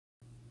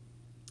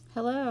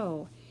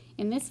Hello.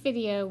 In this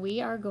video, we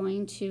are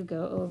going to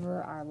go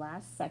over our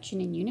last section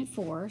in Unit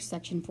 4,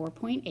 Section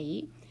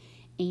 4.8,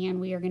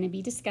 and we are going to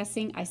be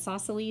discussing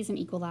isosceles and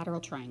equilateral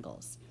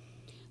triangles.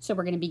 So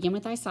we're going to begin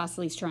with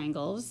isosceles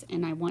triangles,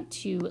 and I want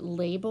to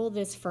label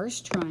this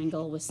first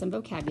triangle with some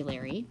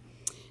vocabulary.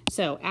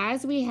 So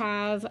as we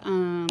have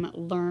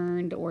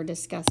learned or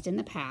discussed in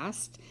the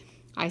past,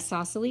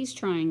 isosceles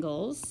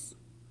triangles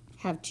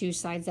have two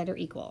sides that are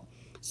equal.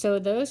 So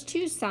those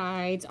two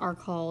sides are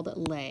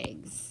called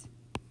legs.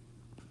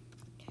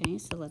 Okay,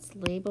 so let's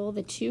label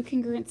the two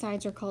congruent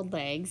sides are called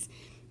legs.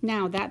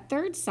 Now that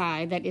third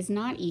side that is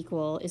not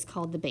equal is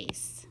called the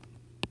base.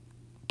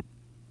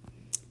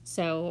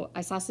 So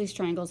isosceles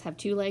triangles have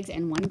two legs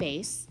and one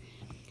base.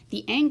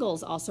 The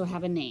angles also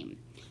have a name.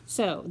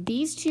 So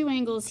these two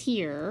angles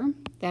here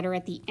that are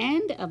at the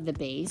end of the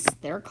base,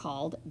 they're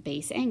called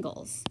base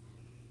angles.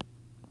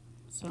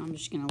 So I'm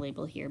just going to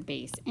label here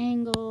base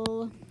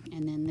angle,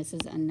 and then this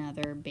is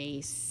another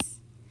base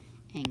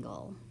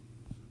angle.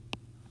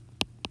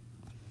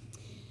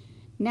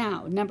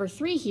 Now, number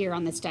 3 here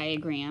on this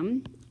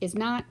diagram is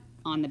not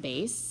on the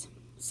base,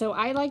 so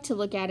I like to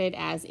look at it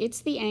as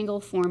it's the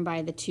angle formed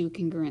by the two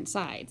congruent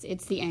sides.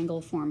 It's the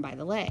angle formed by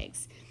the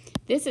legs.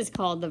 This is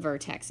called the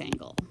vertex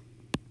angle.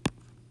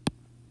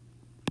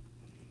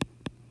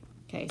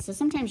 Okay, so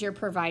sometimes you're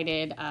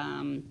provided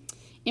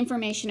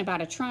information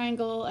about a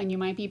triangle and you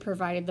might be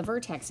provided the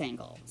vertex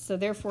angle. So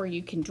therefore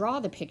you can draw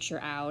the picture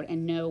out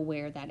and know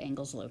where that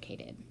angle is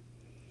located.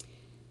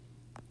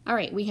 All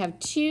right, we have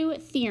two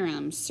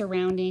theorems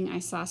surrounding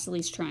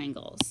isosceles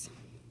triangles.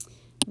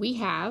 We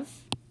have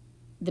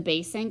the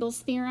base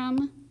angles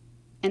theorem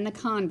and the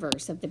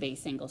converse of the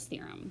base angles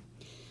theorem.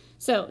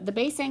 So the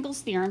base angles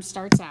theorem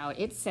starts out,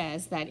 it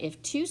says that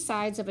if two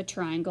sides of a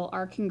triangle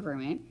are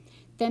congruent,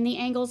 then the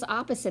angles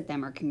opposite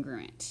them are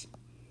congruent.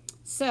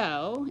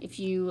 So if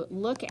you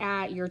look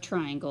at your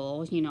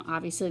triangle,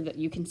 obviously that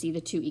you can see the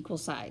two equal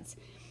sides.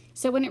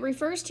 So when it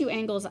refers to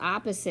angles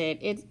opposite,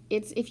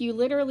 it's if you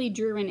literally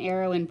drew an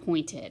arrow and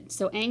pointed.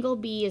 So angle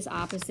B is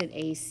opposite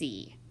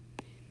AC.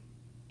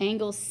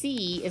 Angle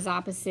C is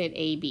opposite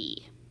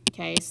AB.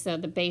 Okay, so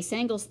the base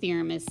angles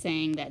theorem is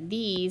saying that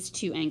these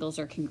two angles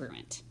are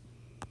congruent.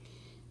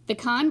 The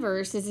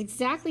converse is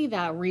exactly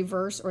the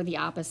reverse or the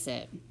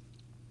opposite.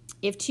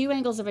 If two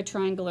angles of a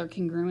triangle are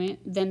congruent,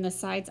 then the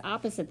sides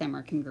opposite them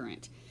are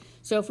congruent.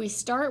 So if we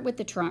start with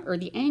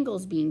the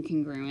angles being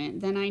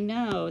congruent, then I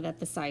know that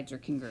the sides are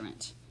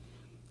congruent.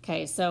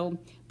 Okay, so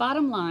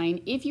bottom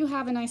line, if you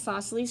have an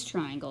isosceles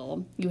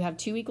triangle, you have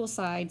two equal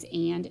sides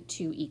and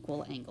two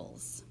equal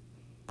angles.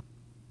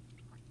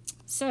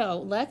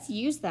 So let's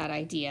use that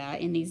idea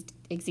in these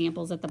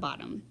examples at the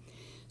bottom.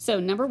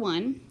 So number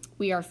 1,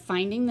 we are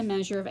finding the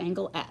measure of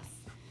angle F.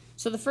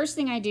 So the first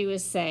thing I do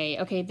is say,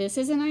 okay, this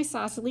is an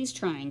isosceles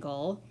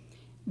triangle.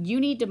 You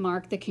need to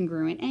mark the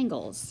congruent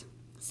angles.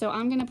 So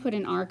I'm going to put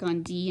an arc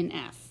on D and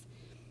F.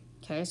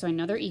 Okay, so I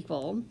know they're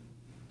equal.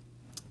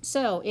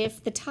 So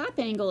if the top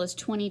angle is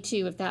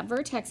 22, if that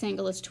vertex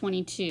angle is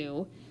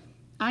 22,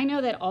 I know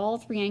that all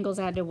three angles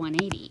add to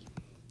 180.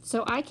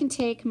 So I can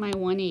take my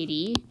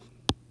 180,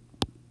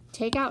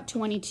 take out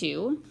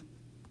 22,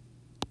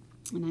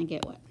 and I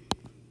get what?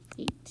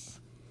 8.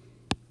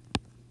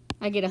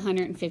 I get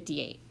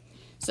 158.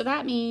 So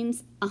that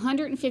means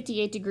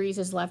 158 degrees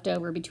is left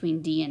over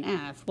between D and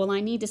F. Well,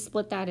 I need to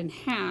split that in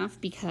half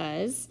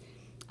because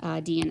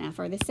D and F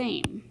are the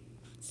same.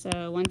 So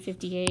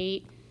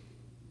 158,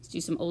 let's do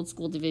some old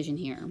school division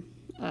here.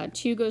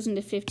 2 goes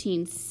into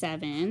 15,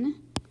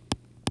 7,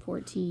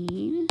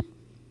 14,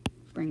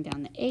 bring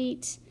down the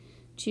 8,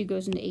 2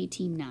 goes into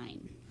 18,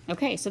 9.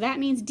 Okay, so that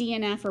means D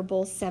and F are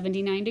both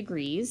 79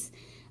 degrees.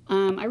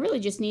 I really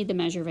just need the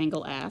measure of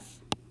angle F,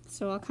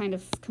 so I'll kind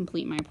of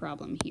complete my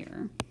problem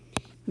here.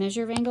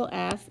 Measure of angle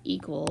F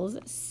equals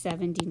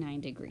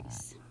 79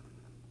 degrees.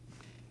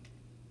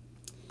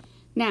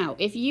 Now,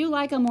 if you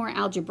like a more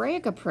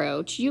algebraic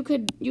approach, you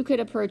could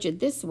approach it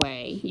this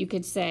way. You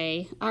could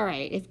say, all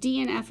right, if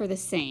D and F are the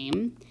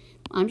same,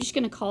 I'm just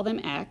going to call them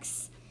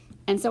X.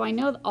 And so I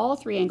know that all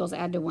three angles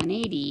add to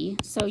 180,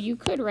 so you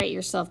could write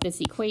yourself this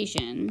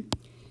equation.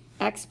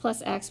 X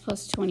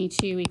plus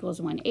 22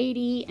 equals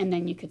 180, and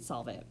then you could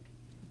solve it.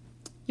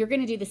 You're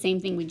going to do the same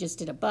thing we just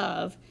did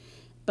above,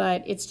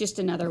 but it's just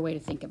another way to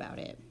think about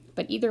it.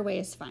 But either way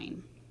is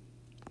fine.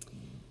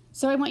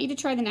 So I want you to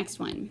try the next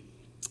one.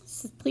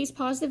 So please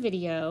pause the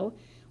video,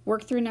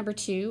 work through number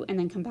 2, and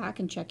then come back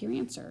and check your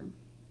answer.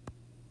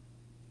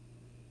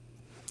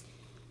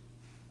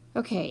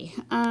 Okay,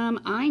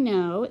 I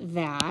know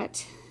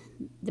that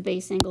the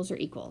base angles are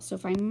equal. So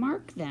if I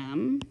mark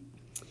them,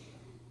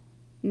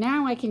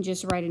 now I can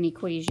just write an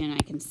equation.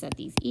 I can set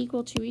these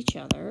equal to each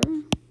other.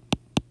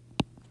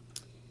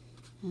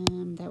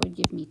 That would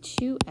give me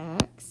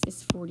 2x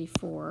is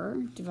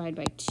 44, divided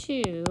by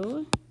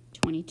 2,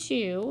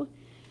 22.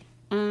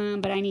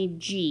 But I need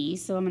g,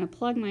 so I'm going to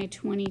plug my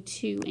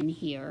 22 in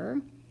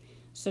here.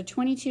 So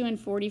 22 and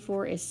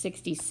 44 is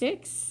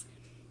 66.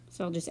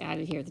 So I'll just add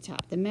it here at the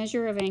top. The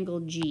measure of angle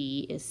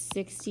G is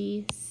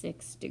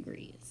 66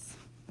 degrees.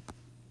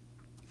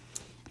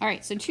 All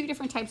right, so two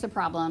different types of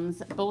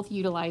problems, both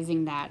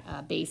utilizing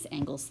that base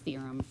angles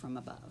theorem from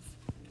above.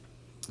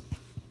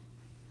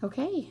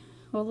 Okay,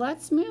 well,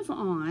 let's move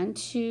on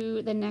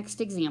to the next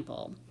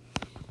example.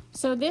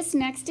 So this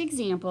next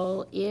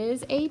example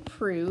is a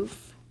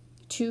proof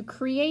to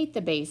create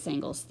the base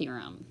angles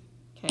theorem.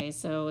 Okay,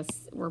 so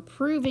we're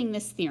proving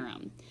this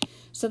theorem.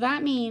 So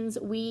that means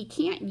we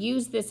can't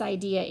use this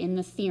idea in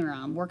the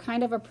theorem. We're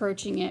kind of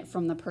approaching it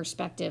from the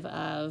perspective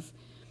of,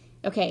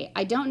 okay,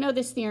 I don't know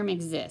this theorem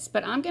exists,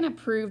 but I'm going to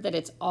prove that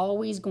it's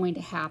always going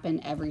to happen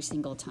every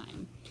single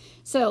time.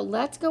 So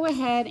let's go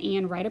ahead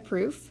and write a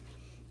proof.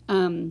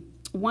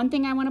 One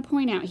thing I want to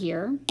point out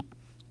here,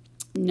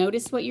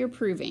 notice what you're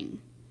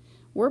proving.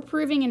 We're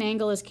proving an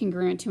angle is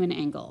congruent to an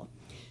angle.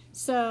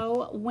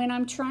 So when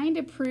I'm trying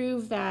to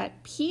prove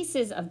that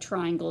pieces of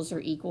triangles are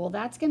equal,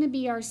 that's going to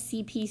be our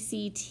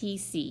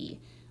CPC-TC.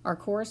 Our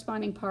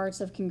corresponding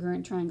parts of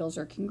congruent triangles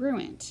are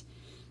congruent.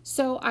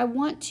 So I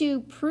want to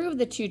prove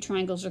the two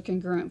triangles are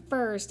congruent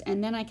first,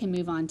 and then I can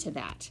move on to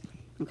that.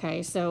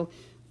 Okay, so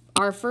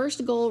our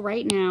first goal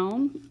right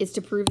now is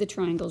to prove the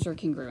triangles are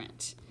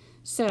congruent.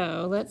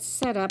 So let's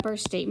set up our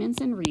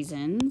statements and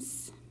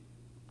reasons,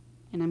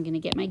 and I'm going to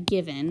get my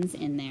givens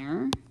in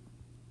there.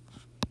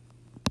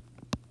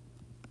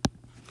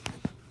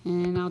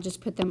 And I'll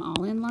just put them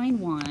all in line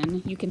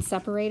 1. You can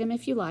separate them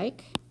if you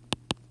like.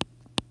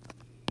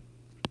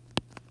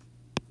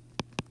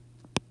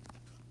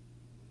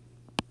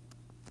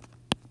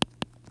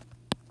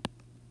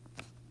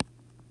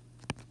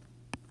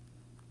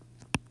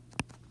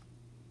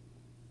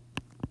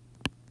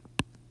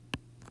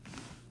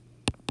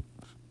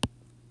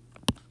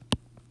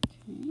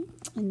 Okay,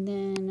 and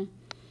then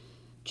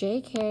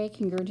JK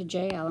congruent to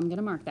JL, I'm going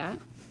to mark that.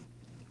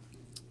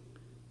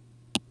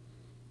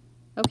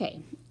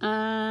 Okay,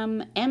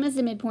 M is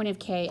the midpoint of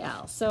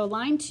KL. So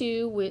line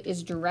 2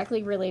 is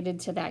directly related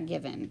to that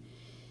given.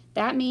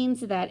 That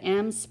means that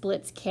M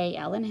splits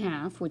KL in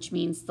half, which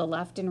means the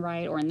left and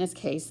right, or in this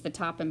case, the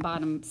top and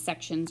bottom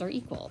sections are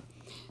equal.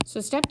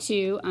 So step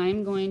 2,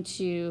 I'm going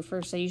to,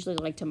 first I usually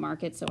like to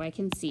mark it so I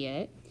can see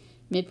it.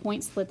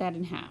 Midpoint, split that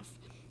in half.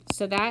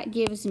 So that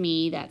gives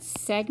me that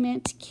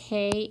segment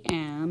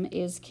KM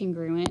is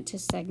congruent to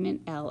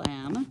segment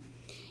LM,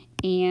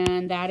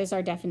 and that is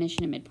our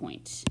definition of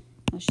midpoint.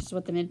 That's just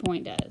what the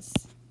midpoint does.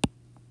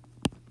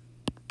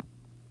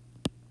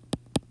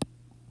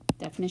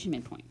 Definition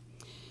midpoint.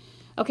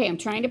 Okay, I'm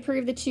trying to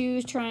prove the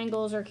two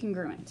triangles are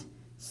congruent.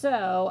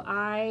 So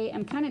I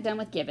am kind of done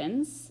with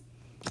givens.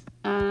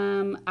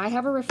 I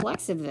have a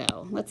reflexive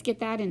though. Let's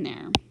get that in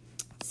there.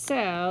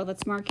 So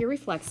let's mark your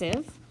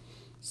reflexive.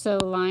 So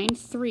line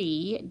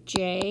 3,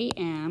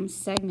 JM,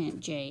 segment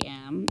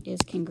JM,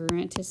 is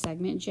congruent to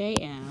segment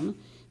JM.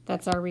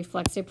 That's our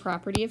reflexive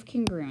property of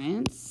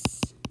congruence.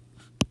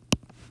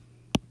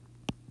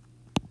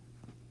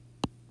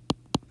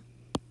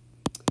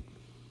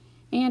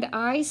 And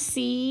I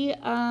see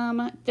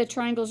the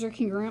triangles are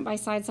congruent by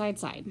side, side,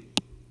 side.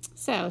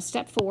 So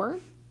step 4.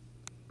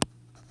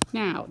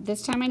 Now,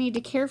 this time I need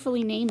to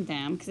carefully name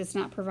them because it's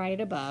not provided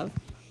above.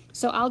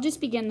 So I'll just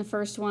begin the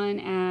first one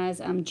as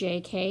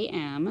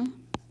JKM.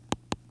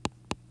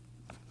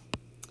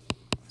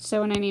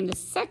 So when I name the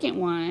second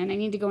one, I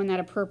need to go in that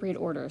appropriate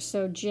order.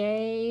 So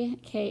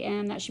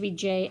JKM, that should be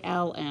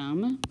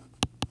JLM.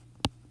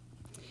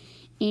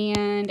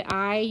 And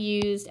I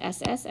used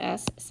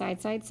SSS,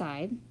 side, side,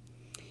 side.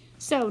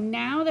 So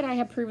now that I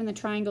have proven the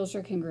triangles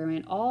are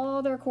congruent,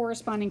 all their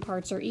corresponding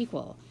parts are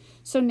equal.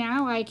 So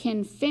now I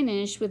can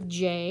finish with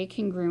J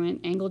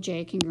congruent, angle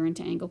J congruent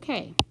to angle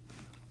K.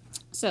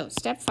 So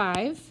step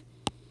 5,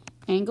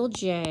 angle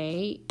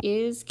J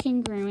is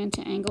congruent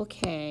to angle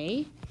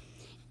K,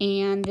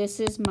 and this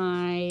is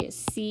my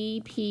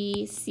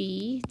CPC-TC.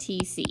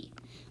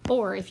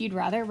 Or if you'd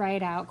rather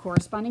write out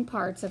corresponding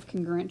parts of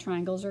congruent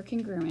triangles are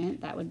congruent,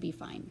 that would be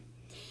fine.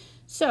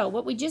 So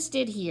what we just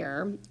did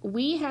here,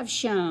 we have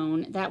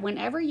shown that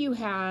whenever you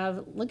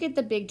have, look at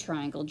the big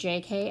triangle,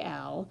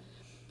 JKL,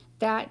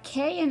 that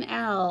K and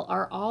L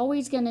are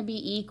always going to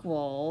be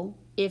equal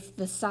if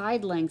the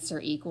side lengths are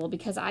equal,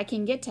 because I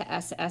can get to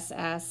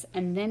SSS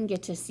and then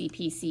get to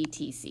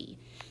CPC-TC.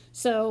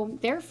 So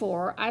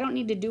therefore, I don't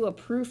need to do a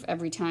proof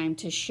every time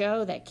to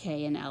show that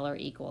K and L are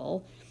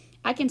equal.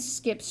 I can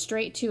skip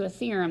straight to a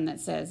theorem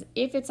that says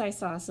if it's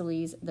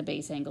isosceles, the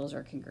base angles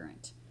are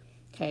congruent.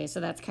 Okay,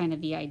 so that's kind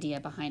of the idea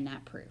behind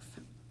that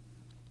proof.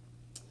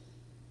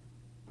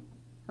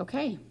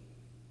 Okay,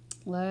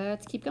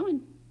 let's keep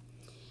going.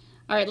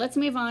 All right, let's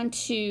move on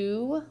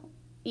to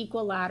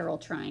equilateral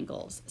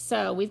triangles.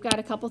 So we've got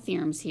a couple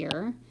theorems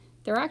here.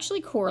 They're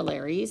actually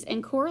corollaries,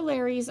 and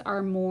corollaries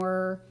are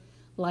more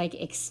like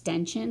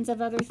extensions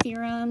of other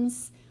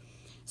theorems.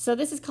 So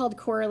this is called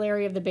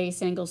corollary of the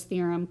base angles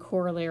theorem,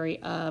 corollary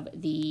of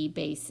the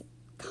base,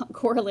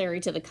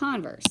 corollary to the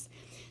converse.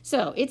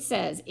 So it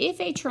says,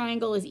 if a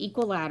triangle is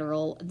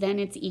equilateral, then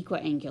it's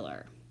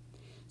equiangular.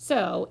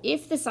 So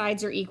if the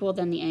sides are equal,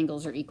 then the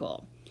angles are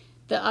equal.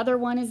 The other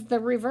one is the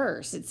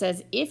reverse. It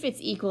says, if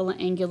it's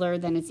equiangular,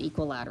 then it's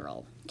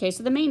equilateral. Okay,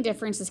 so the main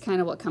difference is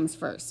kind of what comes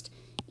first.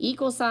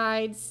 Equal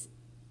sides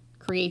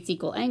creates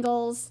equal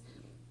angles,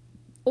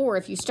 or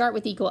if you start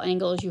with equal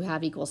angles, you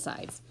have equal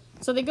sides.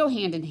 So they go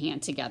hand in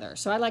hand together.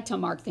 So I like to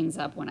mark things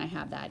up when I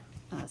have that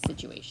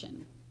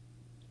situation.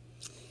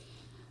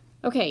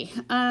 Okay,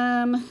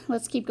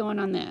 let's keep going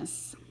on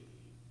this.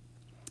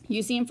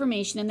 Use the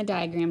information in the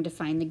diagram to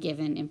find the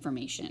given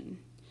information.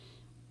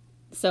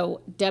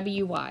 So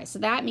WY, so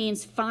that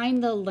means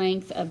find the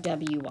length of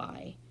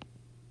WY.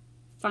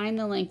 Find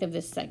the length of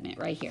this segment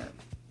right here.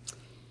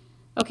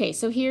 Okay,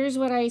 so here's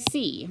what I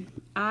see.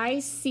 I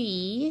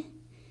see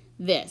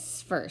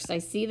this first. I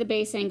see the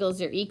base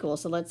angles are equal,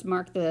 so let's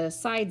mark the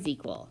sides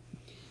equal.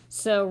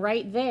 So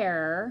right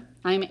there,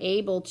 I'm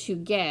able to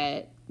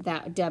get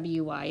that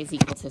WY is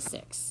equal to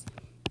 6.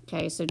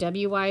 Okay, so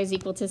WY is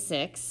equal to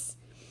 6.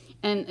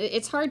 And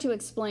it's hard to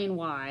explain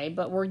why,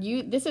 but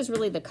this is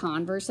really the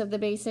converse of the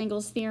base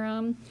angles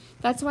theorem.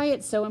 That's why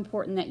it's so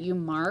important that you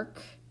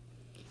mark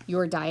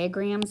your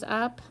diagrams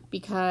up,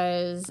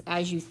 because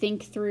as you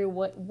think through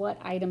what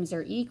items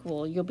are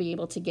equal, you'll be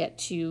able to get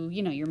to,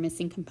 you know, your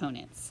missing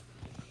components.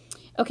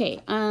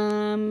 Okay,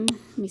 let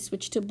me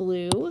switch to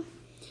blue.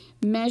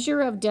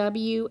 Measure of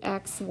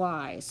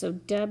WXY. So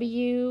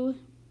WXY,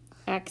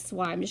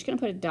 I'm just going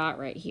to put a dot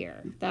right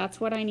here. That's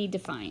what I need to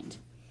find.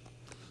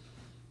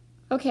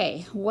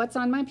 Okay, what's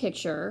on my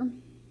picture?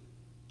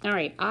 All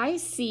right, I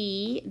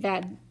see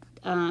that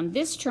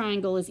this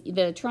triangle is,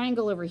 the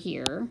triangle over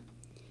here,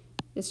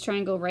 this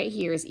triangle right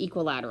here is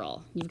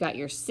equilateral. You've got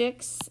your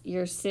 6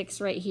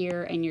 right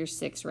here, and your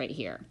 6 right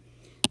here.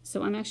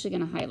 So I'm actually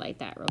going to highlight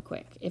that real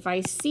quick. If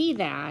I see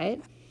that,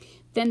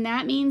 then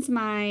that means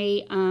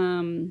my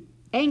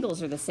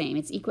angles are the same.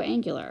 It's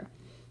equiangular.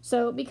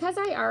 So because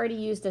I already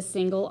used a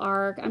single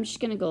arc, I'm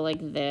just going to go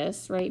like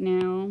this right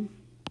now,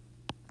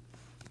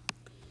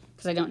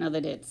 because I don't know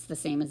that it's the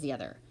same as the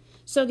other.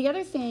 So the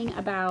other thing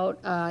about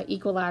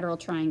equilateral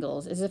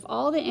triangles is if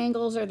all the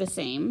angles are the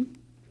same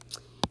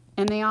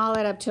and they all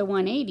add up to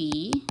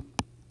 180,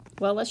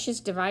 well, let's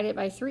just divide it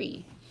by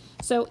 3.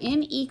 So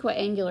in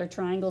equiangular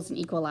triangles and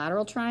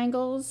equilateral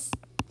triangles,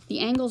 the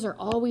angles are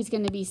always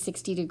going to be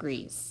 60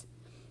 degrees.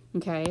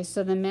 Okay,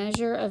 so the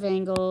measure of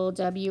angle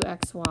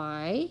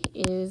WXY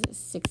is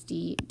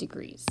 60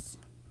 degrees.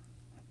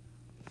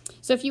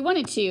 So if you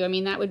wanted to, I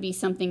mean, that would be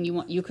something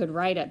you could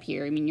write up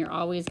here. I mean, you're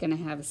always going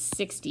to have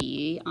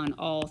 60 on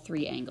all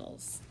 3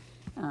 angles,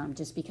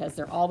 just because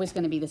they're always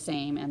going to be the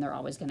same and they're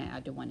always going to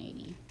add to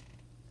 180.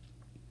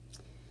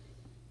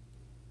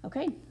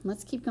 Okay,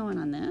 let's keep going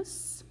on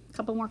this. A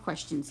couple more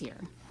questions here.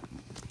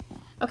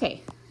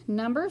 Okay,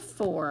 number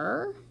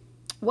 4,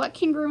 what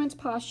congruence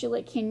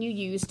postulate can you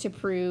use to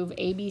prove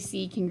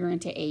ABC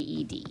congruent to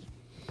AED?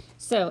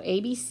 So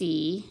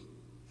ABC,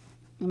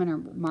 I'm going to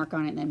mark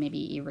on it and then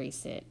maybe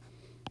erase it.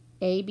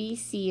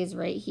 ABC is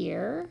right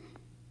here.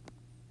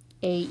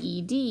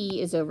 AED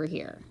is over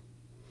here.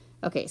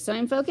 Okay, so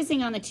I'm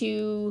focusing on the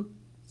 2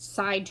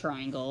 side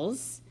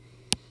triangles.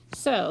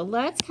 So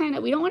let's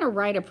we don't want to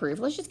write a proof.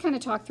 Let's just kind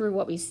of talk through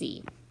what we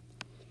see.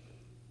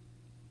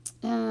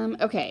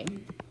 Okay.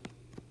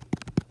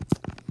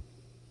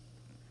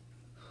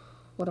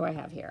 What do I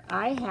have here?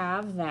 I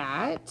have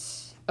that.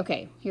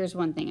 Okay, here's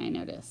one thing I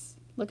notice.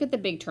 Look at the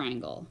big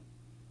triangle.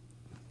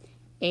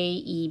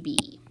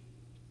 AEB.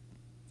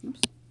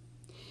 Oops.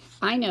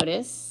 I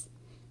notice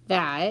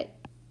that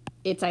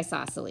it's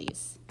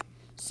isosceles.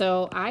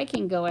 So I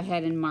can go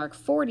ahead and mark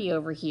 40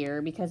 over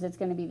here because it's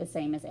going to be the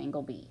same as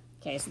angle B.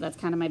 Okay, so that's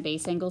kind of my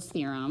base angles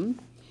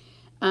theorem.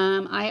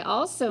 I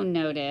also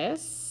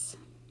notice,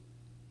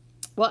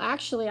 well,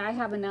 actually, I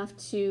have enough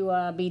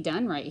to be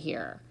done right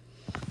here.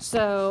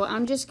 So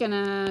I'm just going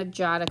to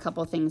jot a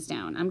couple things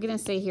down. I'm going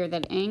to say here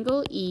that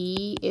angle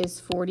E is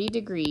 40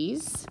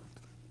 degrees,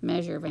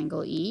 measure of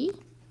angle E.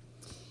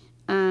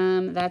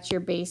 That's your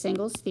base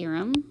angles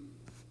theorem.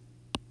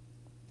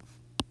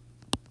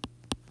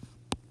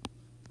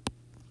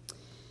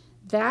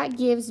 That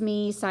gives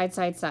me side,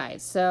 side,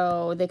 side.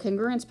 So the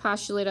congruence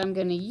postulate I'm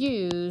going to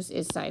use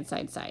is side,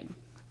 side, side.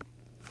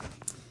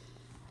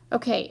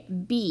 Okay,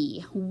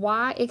 B.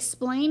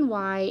 Explain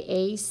why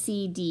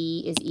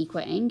ACD is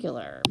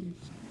equiangular.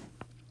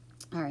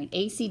 All right,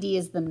 ACD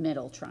is the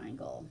middle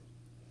triangle.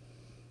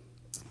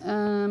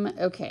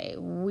 Okay,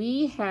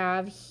 we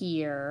have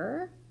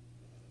here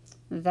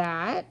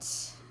that,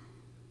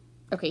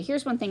 okay,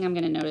 here's one thing I'm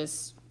going to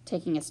notice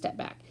taking a step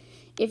back.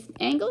 If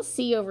angle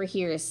C over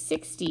here is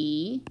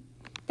 60,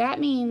 that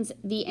means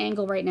the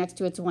angle right next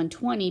to it's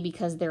 120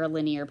 because they're a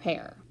linear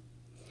pair.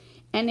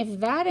 And if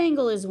that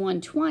angle is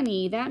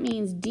 120, that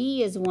means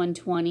D is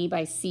 120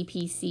 by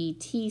CPC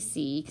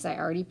TC, because I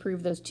already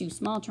proved those 2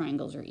 small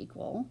triangles are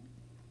equal.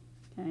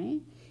 Okay,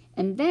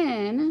 and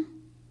then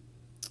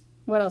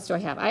what else do I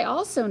have? I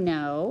also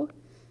know,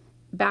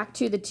 back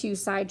to the 2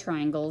 side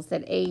triangles,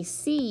 that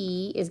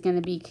AC is going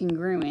to be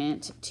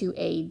congruent to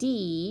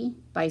AD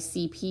by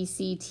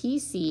CPC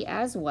TC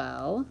as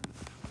well.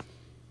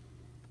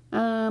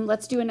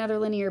 Let's do another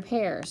linear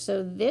pair.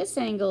 So this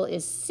angle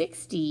is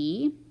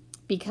 60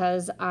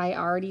 because I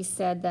already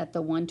said that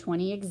the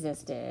 120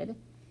 existed,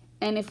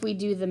 And if we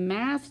do the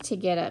math to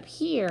get up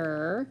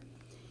here,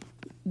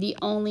 the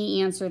only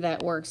answer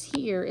that works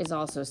here is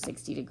also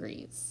 60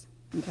 degrees.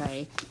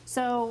 Okay,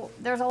 so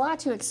there's a lot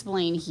to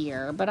explain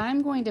here, but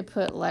I'm going to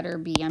put letter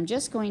B. I'm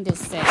just going to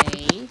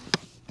say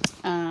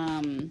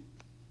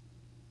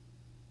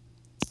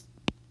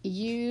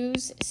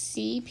use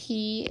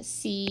CPCTC.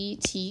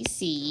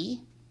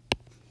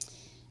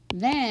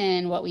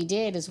 Then what we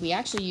did is we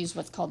actually used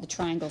what's called the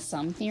triangle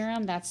sum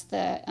theorem. That's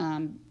the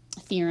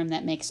theorem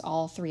that makes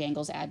all three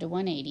angles add to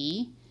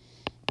 180.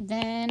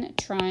 Then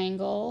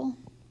triangle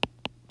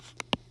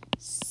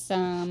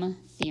sum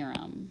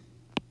theorem.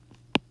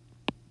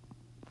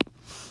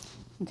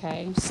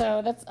 Okay,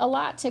 so that's a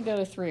lot to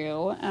go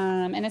through,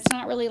 and it's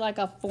not really like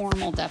a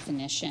formal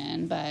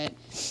definition, but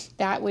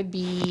that would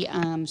be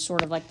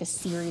sort of like the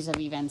series of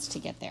events to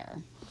get there.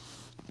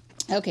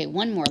 Okay,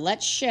 one more.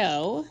 Let's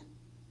show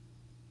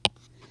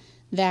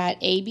that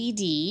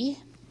ABD,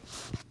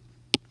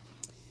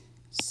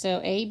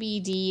 so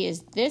ABD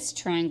is this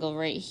triangle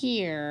right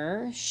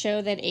here, show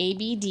that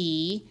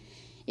ABD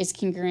is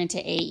congruent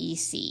to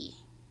AEC.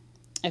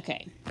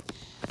 Okay.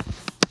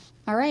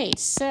 All right,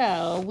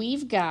 so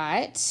we've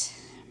got,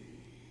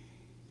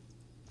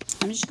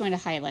 I'm just going to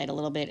highlight a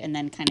little bit and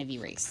then kind of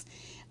erase.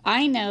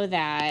 I know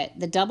that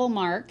the double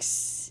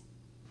marks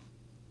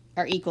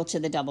are equal to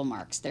the double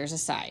marks. There's a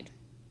side,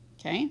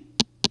 okay?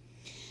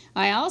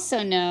 I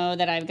also know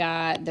that I've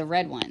got the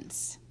red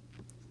ones.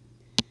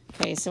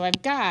 Okay, so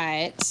I've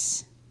got,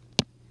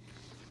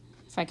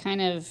 if I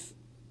kind of,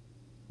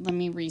 let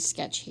me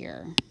resketch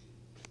here.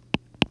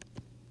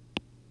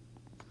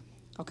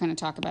 I'll kind of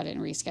talk about it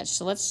and resketch.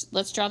 So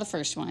let's draw the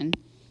first one.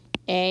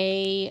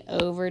 A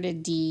over to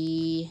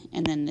D,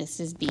 and then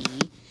this is B.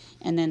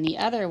 And then the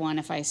other one,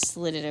 if I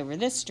slid it over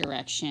this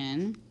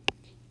direction,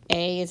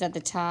 A is at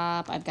the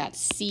top, I've got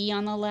C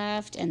on the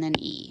left, and then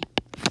E.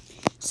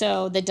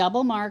 So the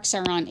double marks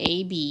are on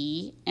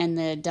AB, and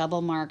the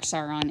double marks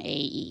are on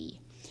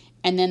AE.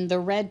 And then the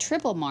red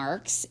triple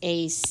marks,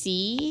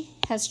 AC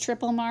has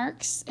triple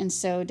marks, and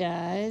so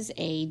does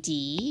AD.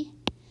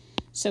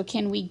 So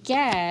can we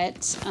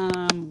get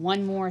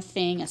one more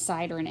thing, a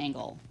side or an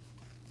angle?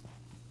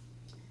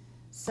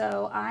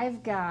 So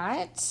I've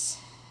got,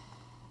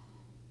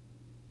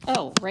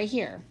 oh, right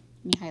here.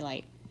 Let me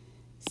highlight.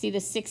 See the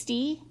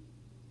 60?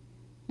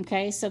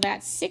 Okay, so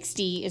that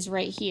 60 is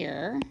right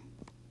here.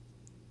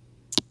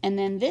 And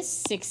then this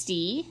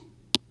 60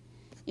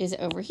 is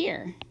over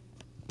here.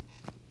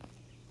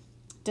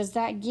 Does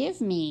that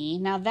give me,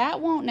 now that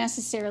won't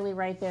necessarily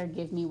right there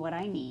give me what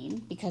I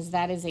need because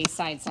that is a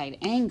side-side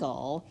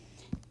angle,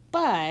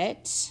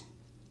 but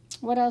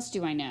what else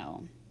do I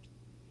know?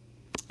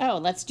 Oh,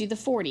 let's do the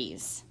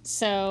 40s.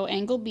 So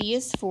angle B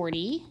is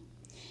 40,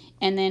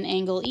 and then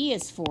angle E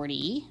is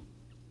 40.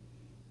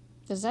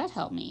 Does that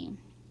help me?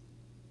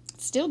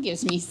 It still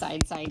gives me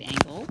side-side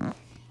angle.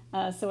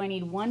 So I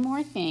need one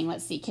more thing.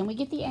 Let's see, can we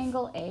get the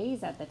angle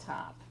A's at the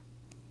top?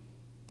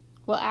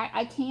 Well,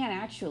 I can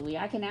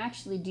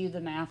actually do the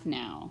math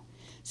now.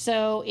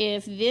 So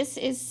if this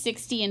is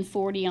 60 and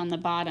 40 on the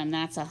bottom,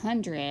 that's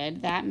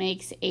 100. That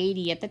makes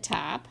 80 at the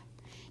top.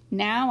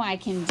 Now I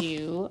can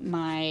do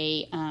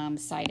my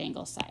side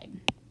angle side.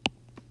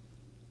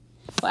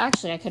 Well,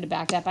 actually, I could have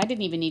backed up. I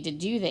didn't even need to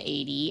do the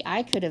 80.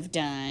 I could have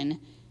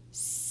done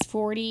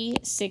 40,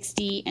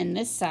 60, and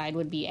this side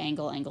would be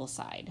angle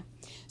side.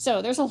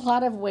 So there's a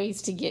lot of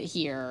ways to get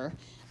here.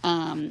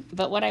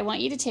 But what I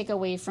want you to take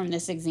away from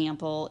this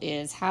example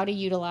is how to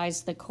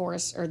utilize the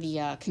course or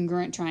the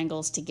congruent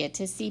triangles to get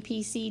to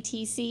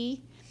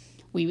CPCTC.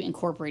 We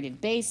incorporated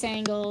base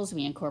angles,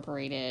 we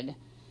incorporated,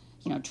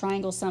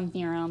 triangle sum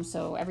theorem,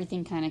 so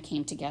everything kind of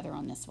came together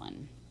on this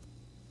one.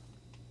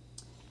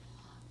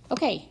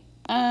 Okay,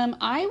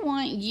 I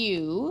want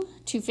you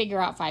to figure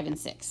out 5 and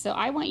 6. So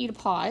I want you to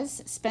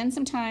pause, spend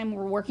some time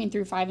working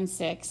through 5 and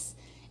 6,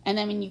 and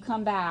then when you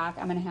come back,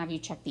 I'm going to have you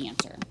check the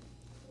answer.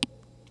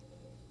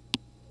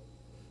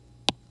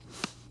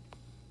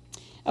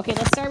 Okay,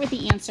 let's start with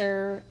the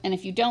answer, and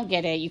if you don't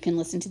get it, you can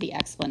listen to the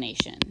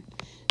explanation.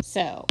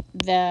 So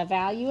the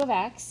value of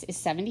x is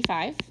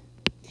 75,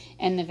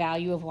 and the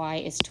value of y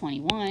is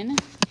 21.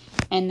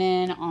 And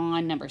then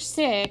on number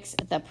 6,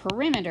 the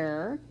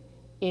perimeter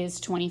is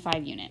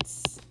 25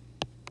 units.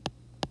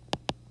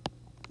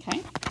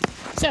 Okay,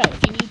 so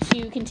if you need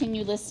to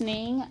continue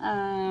listening,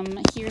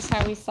 here's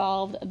how we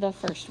solved the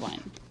first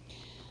one.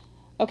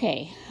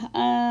 Okay,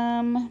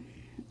 I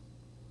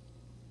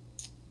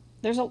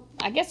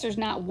guess there's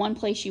not one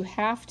place you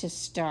have to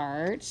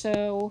start.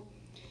 So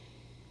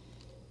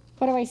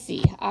what do I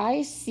see?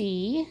 I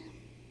see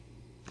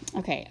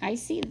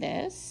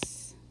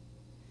this.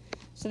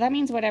 So that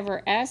means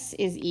whatever S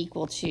is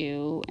equal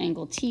to,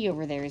 angle T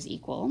over there is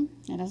equal.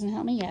 That doesn't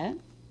help me yet.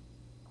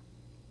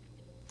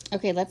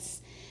 Okay,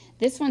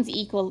 this one's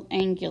equal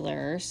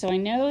angular. So I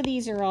know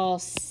these are all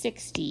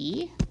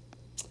 60.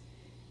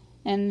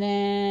 And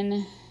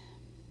then,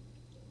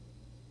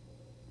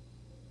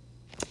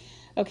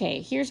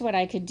 okay, here's what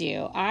I could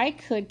do. I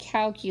could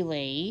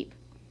calculate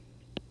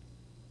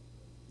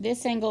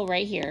this angle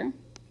right here.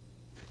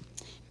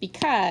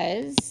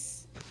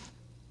 because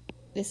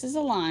this is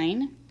a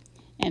line,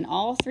 and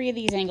all three of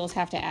these angles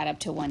have to add up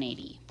to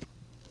 180.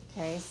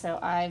 Okay, so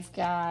I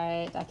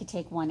could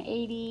take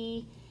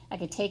 180, I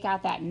could take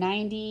out that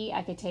 90,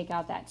 I could take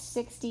out that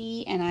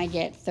 60, and I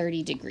get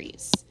 30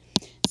 degrees.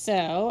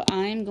 So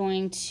I'm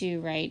going to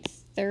write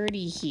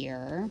 30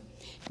 here.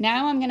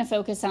 Now I'm going to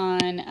focus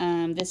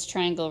on this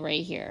triangle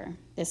right here,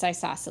 this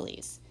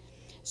isosceles.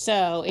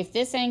 So if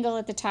this angle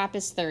at the top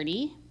is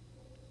 30,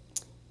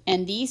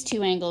 and these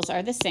two angles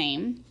are the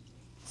same,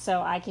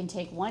 so I can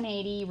take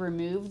 180,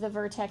 remove the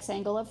vertex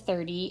angle of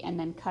 30, and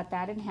then cut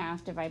that in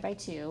half, divide by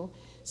 2.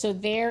 So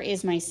there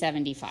is my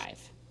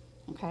 75,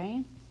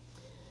 okay?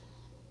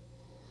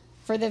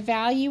 For the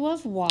value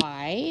of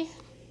y,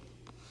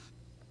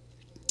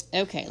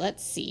 okay,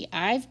 let's see.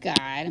 I'm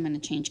going to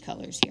change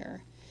colors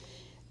here.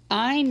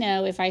 I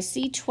know if I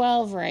see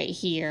 12 right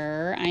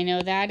here, I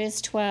know that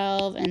is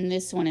 12 and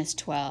this one is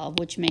 12,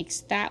 which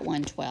makes that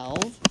one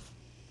 12.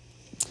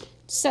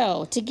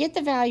 So to get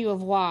the value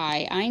of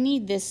y, I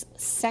need this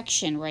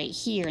section right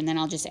here, and then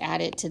I'll just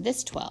add it to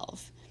this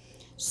 12.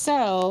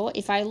 So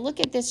if I look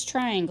at this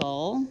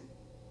triangle,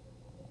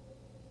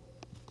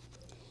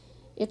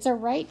 it's a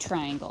right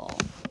triangle.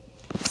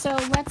 So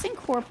let's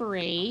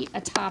incorporate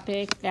a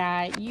topic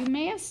that you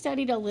may have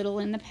studied a little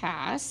in the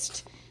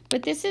past,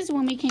 but this is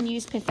when we can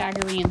use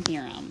Pythagorean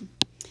theorem.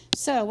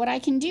 So what I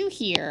can do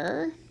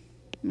here,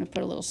 I'm going to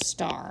put a little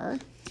star.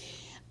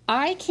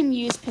 I can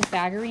use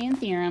Pythagorean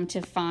theorem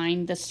to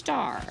find the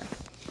star.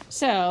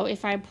 So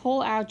if I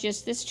pull out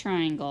just this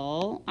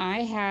triangle,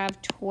 I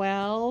have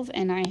 12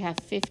 and I have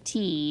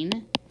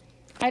 15.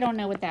 I don't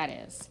know what that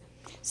is.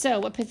 So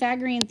what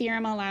Pythagorean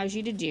theorem allows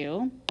you to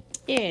do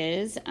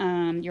is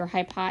your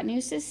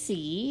hypotenuse is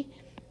C,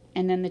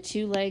 and then the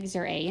two legs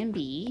are A and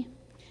B.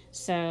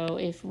 So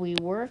if we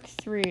work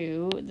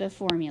through the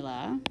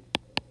formula,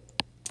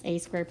 a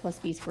squared plus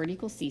b squared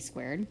equals c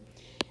squared,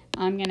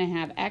 I'm going to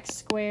have x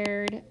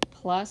squared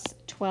plus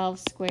 12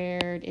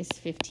 squared is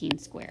 15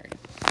 squared.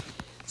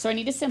 So I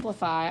need to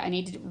simplify. I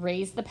need to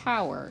raise the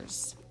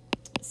powers.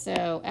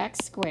 So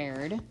x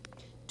squared,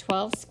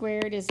 12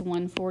 squared is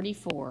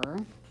 144,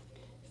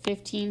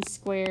 15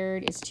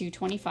 squared is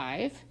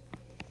 225.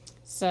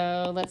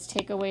 So let's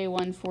take away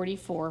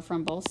 144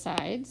 from both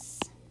sides.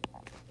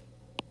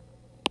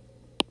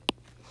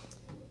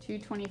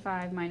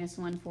 225 minus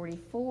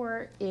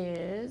 144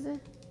 is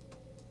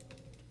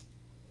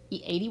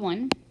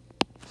 81.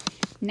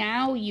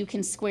 Now you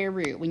can square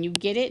root. When you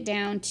get it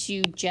down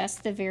to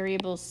just the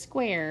variable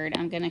squared,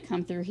 I'm going to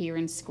come through here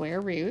and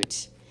square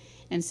root.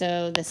 And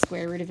so the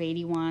square root of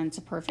 81, it's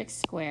a perfect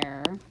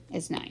square,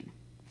 is 9.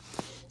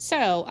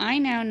 So I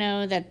now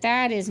know that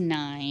that is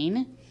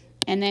 9.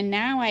 And then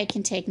now I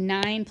can take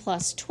 9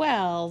 plus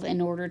 12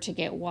 in order to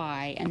get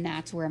y, and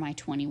that's where my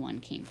 21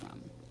 came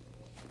from.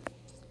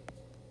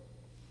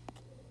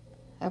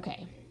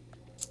 Okay,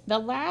 the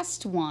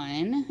last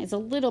one is a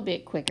little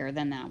bit quicker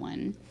than that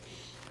one.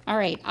 All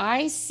right,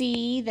 I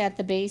see that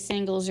the base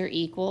angles are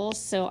equal,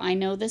 so I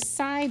know the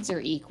sides are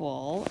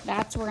equal.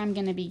 That's where I'm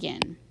going to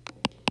begin.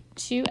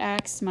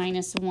 2x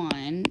minus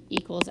 1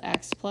 equals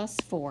x plus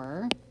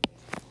 4.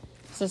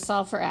 So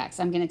solve for x.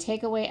 I'm going to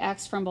take away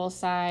x from both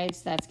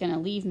sides. That's going to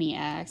leave me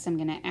x. I'm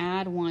going to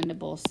add 1 to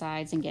both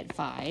sides and get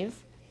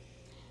 5.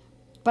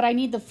 But I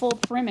need the full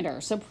perimeter.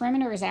 So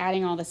perimeter is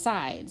adding all the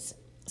sides.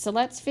 So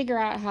let's figure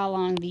out how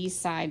long these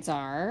sides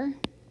are.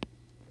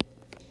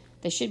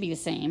 They should be the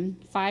same.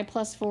 5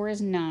 plus 4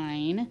 is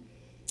 9.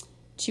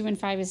 2 and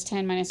 5 is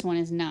 10 minus 1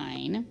 is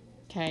 9.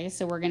 Okay,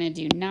 so we're going to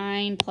do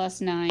 9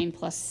 plus 9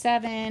 plus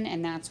 7,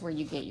 and that's where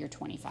you get your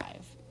 25.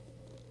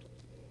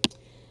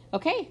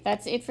 Okay,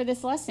 that's it for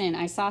this lesson,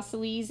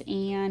 isosceles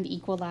and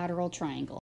equilateral triangles.